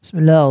بسم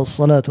الله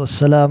والصلاة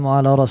والسلام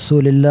على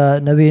رسول الله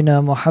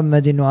نبينا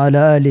محمد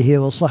وعلى آله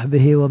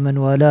وصحبه ومن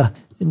والاه.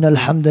 إن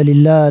الحمد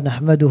لله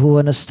نحمده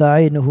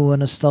ونستعينه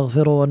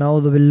ونستغفره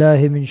ونعوذ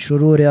بالله من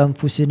شرور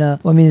أنفسنا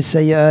ومن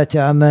سيئات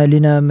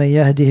أعمالنا. من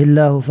يهده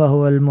الله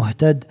فهو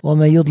المهتد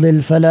ومن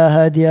يضلل فلا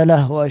هادي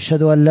له،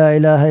 وأشهد أن لا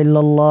إله إلا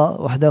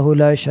الله وحده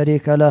لا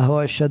شريك له،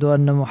 وأشهد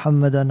أن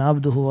محمدا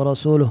عبده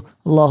ورسوله.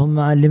 اللهم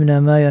علمنا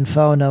ما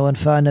ينفعنا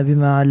وانفعنا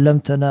بما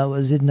علمتنا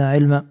وزدنا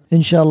علما.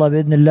 Inshallah,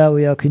 بإذن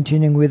we are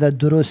continuing with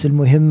الدروس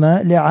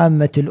المهمة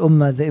لعامة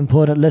الأمة, the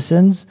important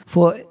lessons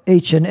for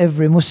each and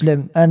every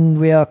Muslim, and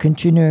we are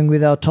continuing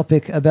with our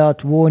topic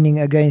about warning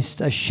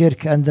against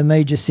shirk and the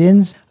major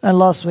sins. And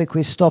last week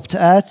we stopped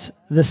at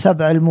the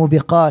سبع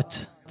الموبقات,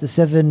 the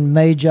 7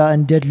 major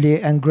and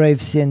deadly and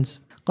grave sins.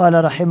 قال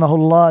رحمه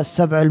الله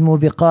السبع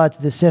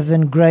الموبقات, the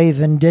 7 grave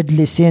and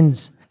deadly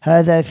sins.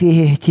 هذا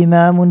فيه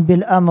اهتمام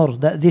بالأمر,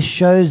 that this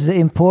shows the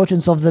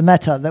importance of the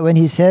matter, that when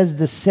he says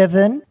the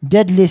 7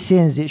 deadly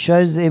sins, it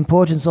shows the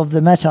importance of the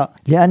matter.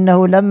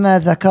 لأنه لما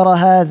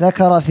ذكرها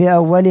ذكر في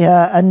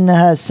أولها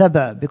أنها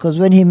 7, because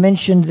when he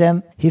mentioned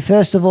them, he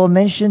first of all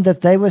mentioned that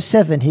they were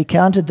 7, he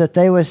counted that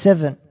they were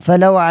 7.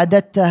 فلو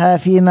عددتها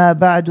فيما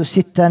بعد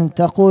 6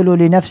 تقول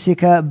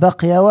لنفسك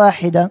بقي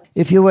واحدة.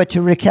 If you were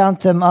to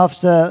recount them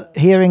after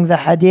hearing the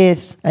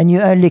hadith and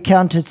you only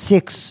counted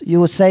 6, you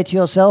would say to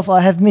yourself,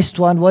 I have missed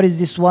one. What is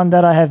this one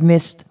that I have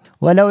missed?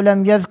 ولو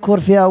لم يذكر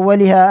في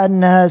أولها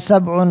أنها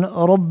 7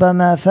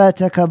 ربما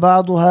فاتك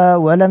بعضها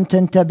ولم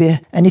تنتبه.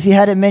 And if he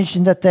hadn't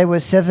mentioned that they were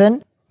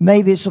 7,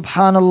 maybe,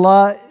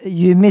 subhanallah,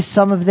 you miss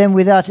some of them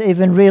without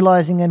even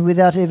realizing and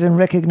without even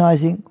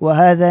recognizing.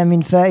 وَهَذَا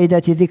مِنْ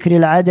فَائِدَةِ ذِكْرِ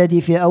الْعَدَدِ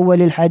فِي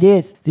أَوَّلِ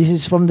الْحَدِيثِ. This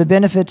is from the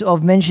benefit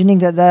of mentioning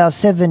that they are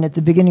 7 at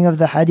the beginning of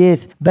the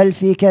hadith. بَلْ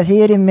فِي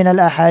كَثِيرٍ مِنَ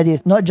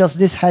الْأَحَادِيثِ. Not just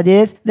this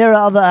hadith, there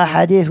are other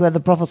ahadith where the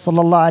Prophet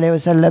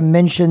ﷺ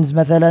mentions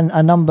مثلا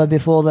a number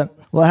before them.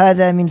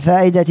 وهذا من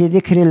فائدة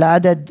ذكر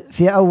العدد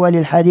في أول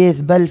الحديث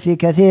بل في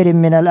كثير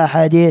من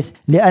الأحاديث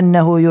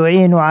لأنه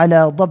يعين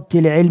على ضبط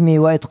العلم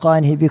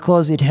وإتقانه,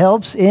 because it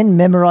helps in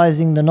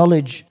memorizing the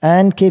knowledge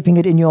and keeping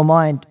it in your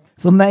mind.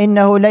 ثم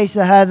إنه ليس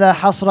هذا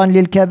حصرا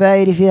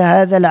للكبائر في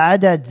هذا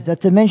العدد, that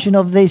the mention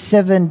of these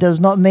 7 does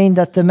not mean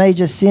that the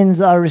major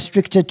sins are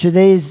restricted to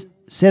these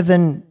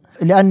 7,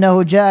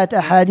 لأنه جاءت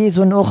أحاديث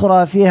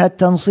أخرى فيها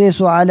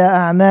التنصيص على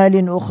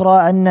أعمال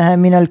أخرى أنها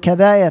من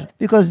الكبائر,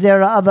 because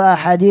there are other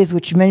ahadith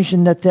which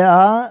mention that there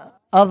are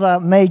other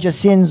major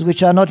sins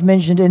which are not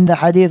mentioned in the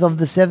hadith of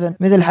the 7.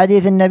 مثل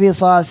حديث النبي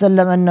صلى الله عليه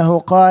وسلم أنه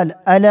قال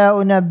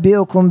ألا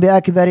أنبئكم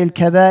بأكبر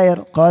الكبائر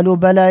قالوا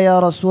بلى يا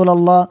رسول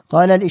الله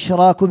قال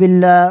الإشراك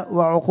بالله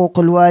وعقوق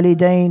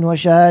الوالدين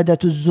وشهادة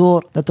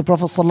الزور. That the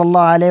Prophet صلى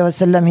الله عليه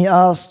وسلم, he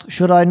asked,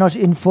 should I not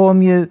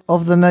inform you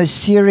of the most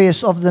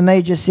serious of the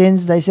major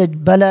sins? They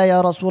said بلى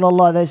يا رسول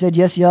الله. They said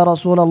yes يا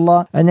رسول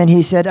الله. And then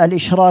he said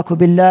الإشراك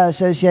بالله,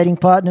 associating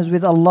partners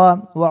with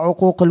Allah,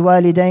 وعقوق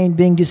الوالدين,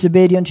 being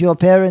disobedient to your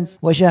parents,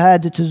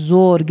 وشهادة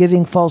الزور,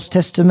 giving false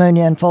testimony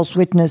and false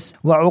witness.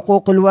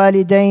 وعقوق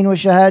الوالدين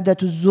وشهادة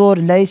الزور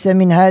ليس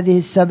من هذه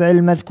السبع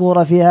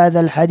المذكورة في هذا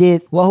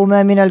الحديث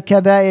وهما من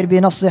الكبائر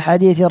بنص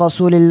حديث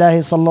رسول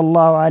الله صلى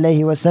الله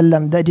عليه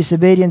وسلم. The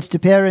disobedience to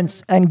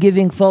parents and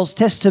giving false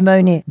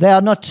testimony, they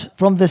are not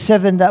from the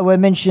 7 that were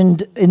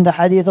mentioned in the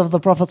hadith of the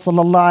Prophet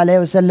صلى الله عليه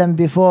وسلم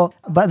before,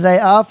 but they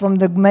are from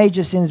the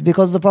major sins,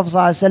 because the Prophet صلى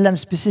الله عليه وسلم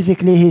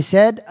specifically, he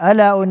said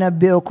ألا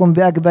أنبئكم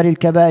بأكبر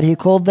الكبائر. He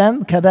called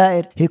them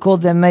كبائر, he called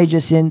them major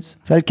sins.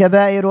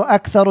 فالكبائر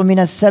أكثر من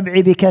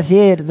السبع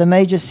بكثير. The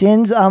major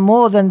sins are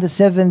more than the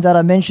 7 that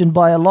are mentioned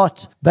by a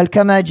lot. بل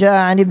كما جاء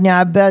عن ابن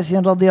عباس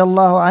رضي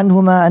الله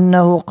عنهما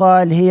أنه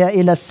قال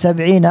هي إلى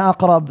 70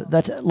 أقرب.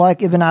 That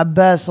like Ibn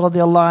Abbas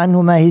رضي الله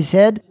عنهما, he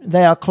said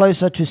they are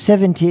closer to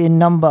 70 in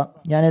number,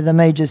 يعني the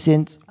major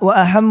sins.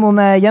 وأهم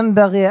ما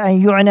ينبغي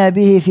أن يعنى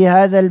به في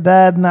هذا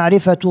الباب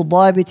معرفة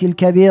ضابط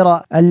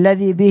الكبيرة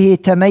الذي به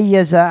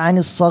تميز عن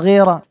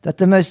الصغيرة. That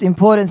the most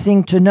important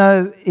thing to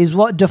know is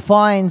what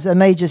defines a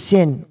major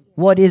sin.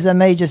 What is a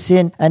major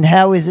sin and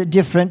how is it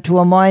different to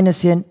a minor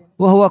sin?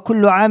 وهو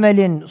كل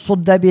عمل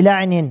صد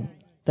بلعن.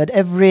 That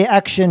every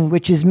action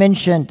which is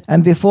mentioned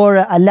and before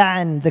a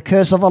la'an, the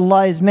curse of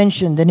Allah, is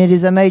mentioned, then it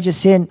is a major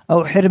sin.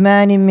 أو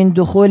حرمان من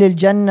دخول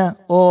الجنة,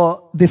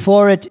 or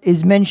before it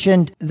is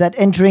mentioned that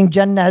entering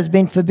Jannah has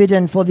been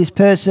forbidden for this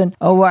person.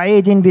 أو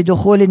وعيد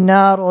بدخول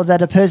النار, or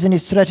that a person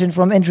is threatened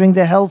from entering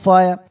the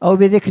hellfire. أو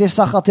بذكر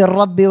سخط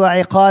الرب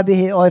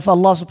وعقابه, or if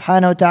Allah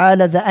subhanahu wa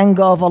ta'ala, the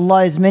anger of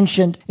Allah is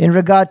mentioned in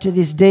regard to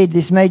this deed,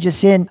 this major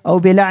sin. أو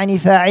بلعن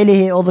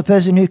فاعله, or the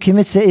person who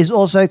commits it is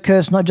also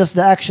cursed, not just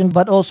the action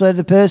but also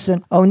the person.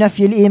 أو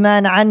نفي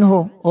الإيمان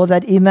عنه, or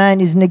that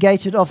iman is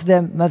negated of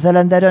them.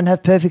 مثلا, they don't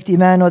have perfect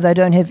iman, or they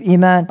don't have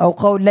iman. أو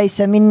قول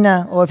ليس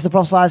منا, or if the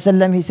Prophet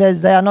ﷺ, he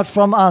says they are not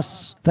from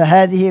us.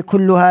 فهذه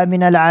كلها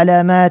من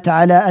العلامات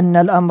على أن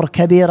الأمر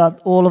كبيرة.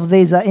 All of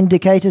these are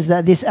indicators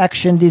that this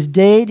action, this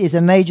deed, is a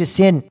major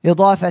sin.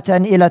 إضافة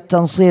إلى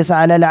التنصيص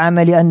على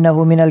العمل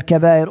أنه من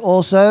الكبائر.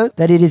 Also,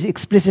 that it is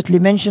explicitly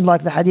mentioned,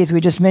 like the hadith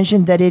we just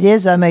mentioned, that it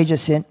is a major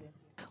sin.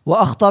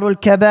 وأخطر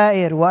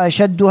الكبائر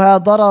وأشدها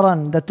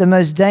ضررا, that the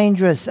most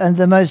dangerous and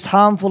the most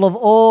harmful of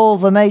all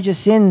the major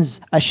sins,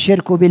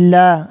 الشرك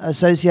بالله,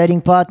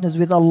 associating partners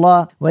with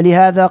Allah.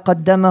 ولهذا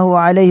قدمه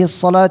عليه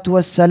الصلاة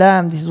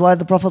والسلام. This is why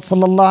the Prophet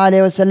sallallahu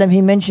alaihi wasallam,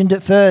 he mentioned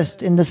it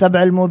first in the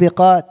سبع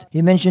الموبقات.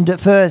 He mentioned it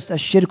first,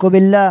 الشرك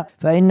بالله.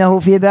 فإنه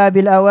في باب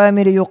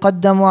الأوامر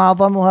يقدم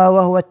أعظمها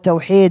وهو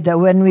التوحيد.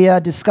 When we are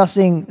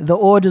discussing the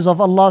orders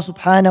of Allah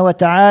subhanahu wa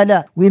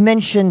ta'ala, we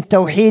mention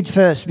Tawheed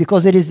first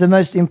because it is the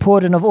most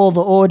important of all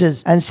the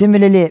orders. And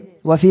similarly,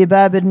 وفي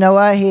باب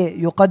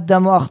النواهي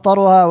يقدم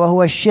أخطرها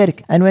وهو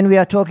الشرك. And when we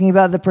are talking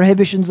about the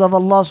prohibitions of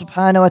Allah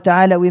subhanahu wa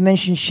ta'ala, we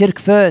mention shirk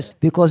first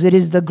because it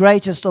is the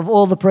greatest of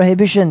all the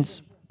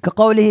prohibitions.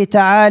 كقوله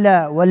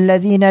تعالى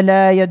والذين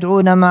لا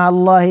يدعون مع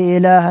الله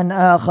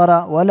إلها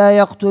آخر ولا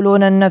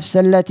يقتلون النفس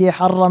التي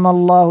حرم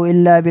الله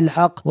إلا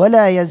بالحق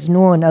ولا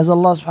يزنون. As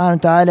Allah subhanahu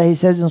wa ta'ala, he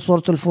says in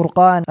Surah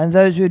Al-Furqan, and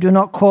those who do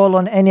not call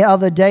on any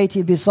other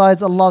deity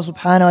besides Allah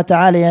subhanahu wa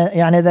ta'ala,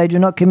 يعني they do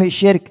not commit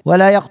shirk.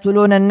 ولا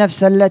يقتلون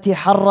النفس التي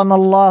حرم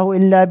الله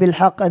إلا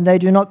بالحق, and they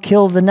do not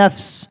kill the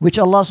nafs which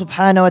Allah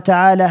subhanahu wa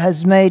ta'ala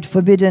has made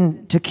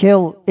forbidden to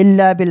kill,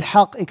 إلا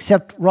بالحق,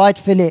 except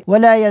rightfully.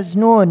 ولا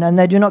يزنون, and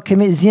they do not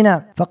commit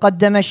zina.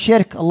 فقدم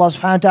الشرك. Allah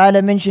subhanahu wa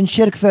ta'ala mentioned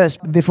shirk first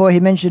before he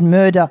mentioned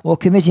murder or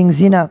committing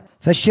zina.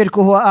 فالشرك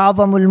هو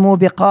أعظم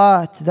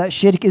الموبقات. That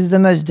shirk is the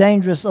most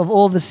dangerous of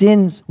all the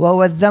sins.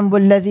 وهو الذنب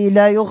الذي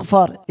لا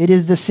يغفر. It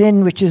is the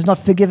sin which is not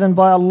forgiven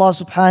by Allah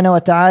subhanahu wa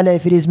ta'ala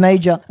if it is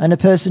major and a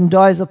person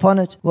dies upon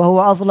it.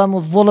 وهو أظلم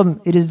الظلم.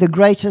 It is the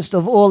greatest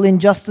of all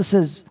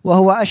injustices.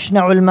 وهو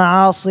أشنع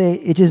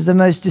المعاصي. It is the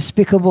most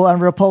despicable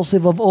and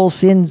repulsive of all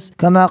sins.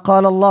 كما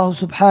قال الله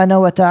سبحانه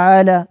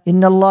وتعالى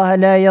إن الله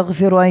لا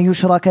يغفر أن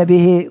يشرك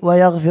به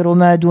ويغفر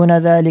ما دون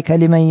ذلك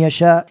لمن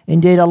يشاء.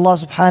 Indeed, Allah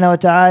subhanahu wa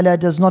ta'ala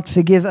does not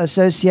forgive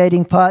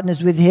associating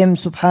partners with him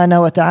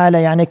subhanahu wa ta'ala,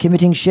 يعني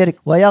committing shirk.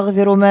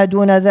 وَيَغْفِرُ مَا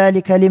دُونَ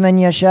ذَلِكَ لِمَنْ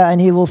يَشَاء, and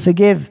he will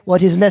forgive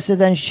what is lesser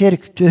than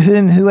shirk to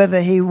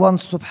whoever he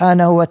wants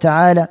subhanahu wa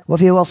ta'ala.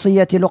 وفي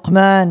وصية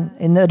لقمان,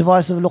 in the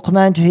advice of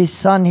Luqman to his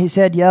son, he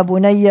said يا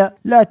بني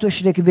لا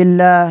تشرك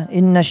بالله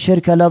إن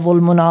الشرك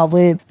لظلم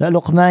عظيم. That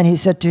Luqman, he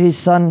said to his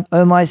son,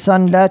 O my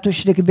son, لا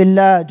تشرك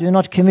بالله, do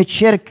not commit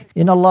shirk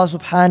in Allah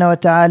subhanahu wa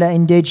ta'ala.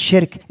 Indeed,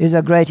 shirk is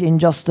a great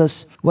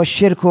injustice.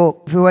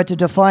 والشرك, if we were to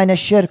define a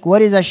shirk,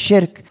 what is a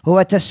shirk?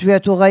 هو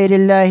تسوية غير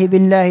الله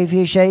بالله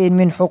في شيء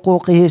من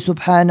حقوقه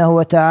سبحانه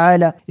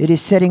وتعالى. It is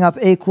setting up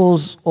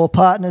equals or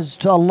partners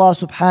to Allah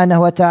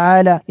subhanahu wa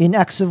ta'ala in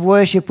acts of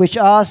worship which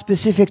are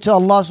specific to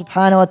Allah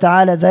subhanahu wa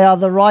ta'ala. They are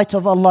the right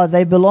of Allah.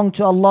 They belong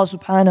to Allah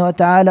subhanahu wa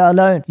ta'ala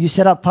alone. You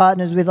set up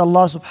partners with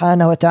Allah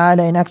subhanahu wa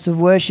ta'ala in acts of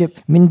worship.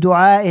 من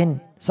دعاء,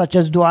 such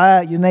as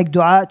dua, you make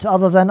dua to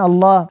other than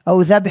Allah.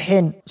 أو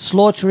ذبح,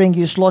 slaughtering,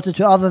 you slaughter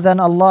to other than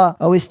Allah.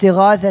 أو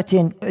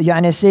استغاثة,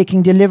 يعني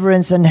seeking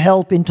deliverance and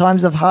help in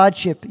times of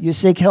hardship. You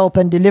seek help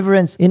and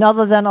deliverance in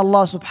other than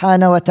Allah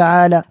subhanahu wa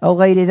ta'ala. أو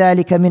غير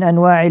ذلك من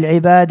أنواع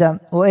العبادة,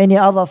 or any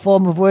other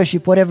form of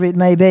worship, whatever it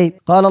may be.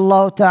 قال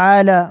الله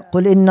تعالى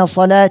قل إن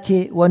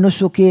صلاتي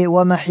ونسكي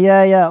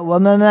ومحياي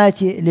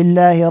ومماتي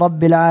لله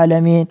رب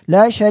العالمين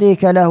لا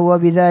شريك له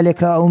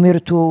وبذلك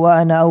أمرت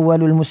وأنا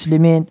أول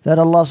المسلمين. That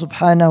Allah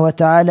subhanahu wa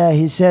ta'ala,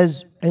 he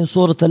says in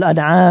Surah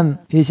Al-An'am,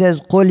 he says,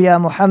 قُلْ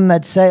يَا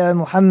Muhammad, say O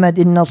Muhammad,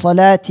 إِنَّ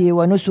صَلَاتِي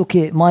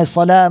وَنُسُكِي, my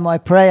salah, my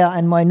prayer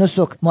and my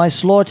nusuk, my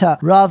slaughter,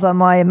 rather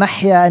my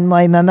mahya and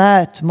my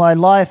mamat, my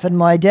life and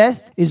my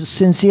death, is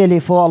sincerely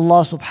for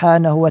Allah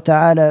subhanahu wa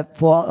ta'ala,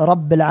 for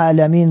Rabb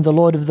al-Alameen, the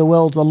Lord of the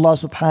worlds, Allah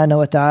subhanahu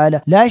wa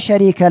ta'ala. لا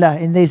شريك له,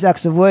 in these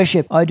acts of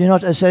worship, I do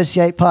not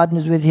associate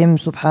partners with him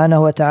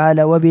subhanahu wa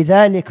ta'ala.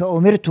 وَبِذَلِكَ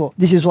أُمِرْتُ,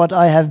 this is what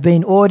I have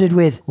been ordered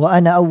with.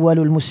 وَأَنَا أَوَّلُ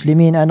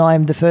الْمُسْلِمِينَ, and I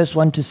am the first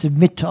one to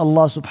submit to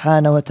Allah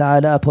سبحانه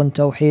وتعالى upon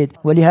tawheed.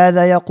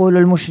 ولهذا يقول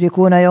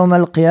المشركون يوم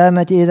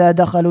القيامة إذا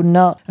دخلوا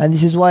النار, and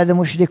this is why the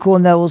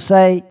mushrikun, they will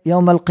say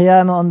يوم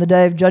القيامة, on the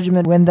day of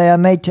judgment, when they are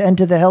made to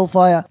enter the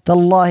hellfire,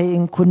 تالله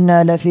إن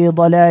كنا لفي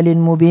ضلال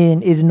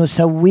مبين إذ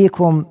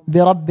نسويكم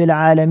برب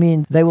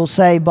العالمين. They will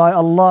say, by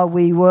Allah,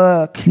 we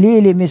were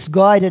clearly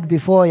misguided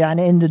before,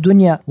 يعني in the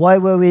dunya. Why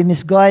were we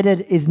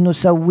misguided? إذ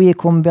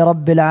نسويكم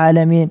برب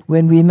العالمين,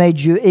 when we made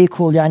you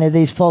equal, يعني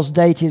these false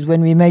deities,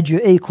 when we made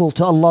you equal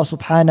to Allah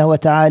subhanahu wa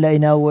ta'ala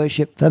in our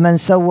worship. فمن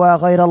سوى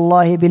غير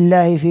الله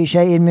بالله في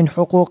شيء من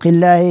حقوق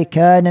الله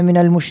كان من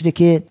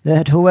المشركين.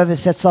 That whoever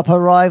sets up a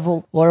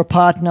rival or a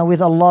partner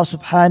with Allah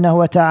subhanahu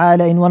wa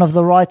ta'ala in one of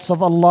the rights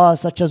of Allah,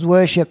 such as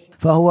worship,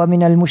 فهو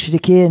من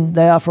المشركين,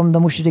 they are from the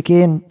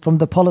mushrikeen, from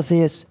the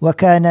polytheists.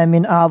 وكان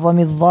من أعظم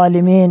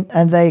الظالمين,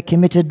 and they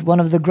committed one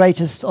of the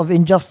greatest of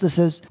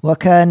injustices.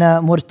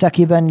 وكان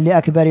مرتكبا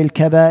لأكبر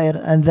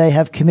الكبائر, and they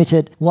have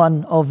committed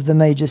one of the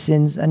major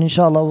sins. And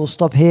inshallah we'll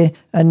stop here,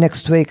 and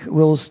next week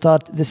we'll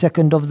start the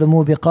second of the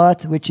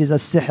mubiqat, which is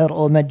السحر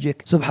or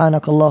magic.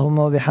 سبحانك اللهم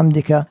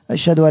وبحمدك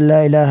أشهد أن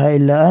لا إله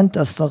إلا أنت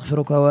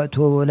أستغفرك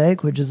وأتوب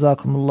إليك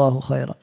وجزاكم الله خيرا.